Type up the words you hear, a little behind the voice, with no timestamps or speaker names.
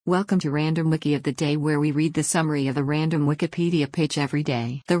Welcome to Random Wiki of the Day, where we read the summary of a random Wikipedia page every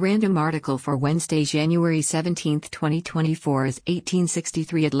day. The random article for Wednesday, January 17, 2024 is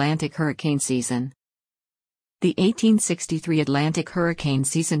 1863 Atlantic Hurricane Season. The 1863 Atlantic hurricane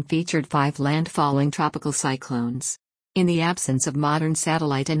season featured 5 landfalling tropical cyclones. In the absence of modern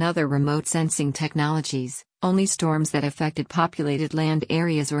satellite and other remote sensing technologies, only storms that affected populated land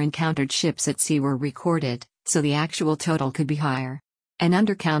areas or encountered ships at sea were recorded, so the actual total could be higher. An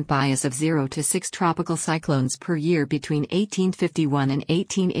undercount bias of 0 to 6 tropical cyclones per year between 1851 and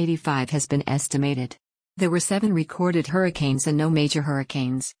 1885 has been estimated. There were 7 recorded hurricanes and no major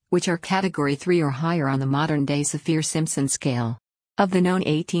hurricanes, which are Category 3 or higher on the modern-day Saffir-Simpson scale. Of the known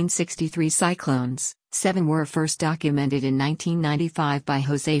 1863 cyclones, 7 were first documented in 1995 by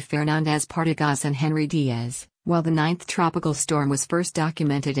José Fernández Partagas and Henry Diaz, while the 9th tropical storm was first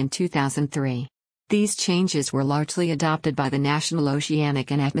documented in 2003. These changes were largely adopted by the National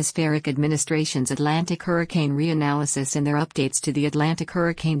Oceanic and Atmospheric Administration's Atlantic Hurricane Reanalysis in their updates to the Atlantic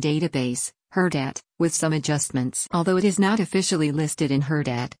Hurricane Database, HURRDAT, with some adjustments. Although it is not officially listed in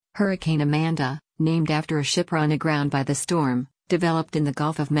HURRDAT, Hurricane Amanda, named after a ship run aground by the storm, developed in the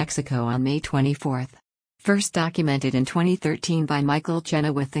Gulf of Mexico on May 24. First documented in 2013 by Michael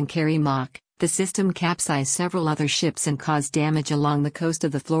Chenoweth and Carrie Mock, the system capsized several other ships and caused damage along the coast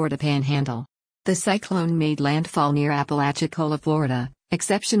of the Florida Panhandle. The cyclone made landfall near Apalachicola, Florida,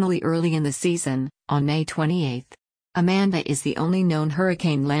 exceptionally early in the season, on May 28. Amanda is the only known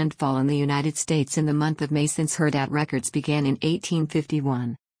hurricane landfall in the United States in the month of May since HURRDAT records began in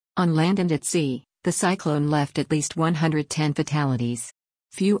 1851. On land and at sea, the cyclone left at least 110 fatalities.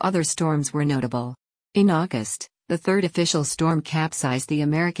 Few other storms were notable. In August, the third official storm capsized the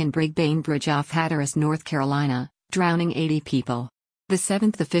American brig Bainbridge off Hatteras, North Carolina, drowning 80 people. The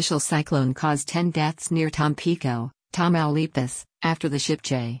 7th official cyclone caused 10 deaths near Tampico, Tamaulipas, after the ship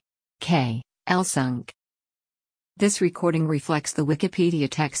J.K.L. sunk. This recording reflects the Wikipedia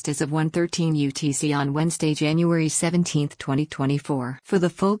text as of 1:13 UTC on Wednesday, January 17, 2024. For the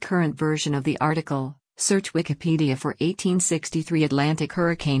full current version of the article, search Wikipedia for 1863 Atlantic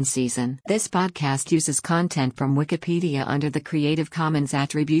Hurricane Season. This podcast uses content from Wikipedia under the Creative Commons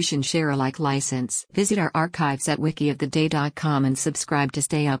Attribution Share-alike license. Visit our archives at wikioftheday.com and subscribe to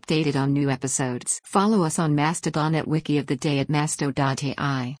stay updated on new episodes. Follow us on Mastodon at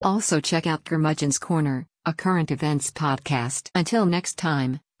wikioftheday@masto.ai. Also check out Curmudgeon's Corner, a current events podcast. Until next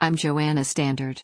time, I'm Joanna Standard.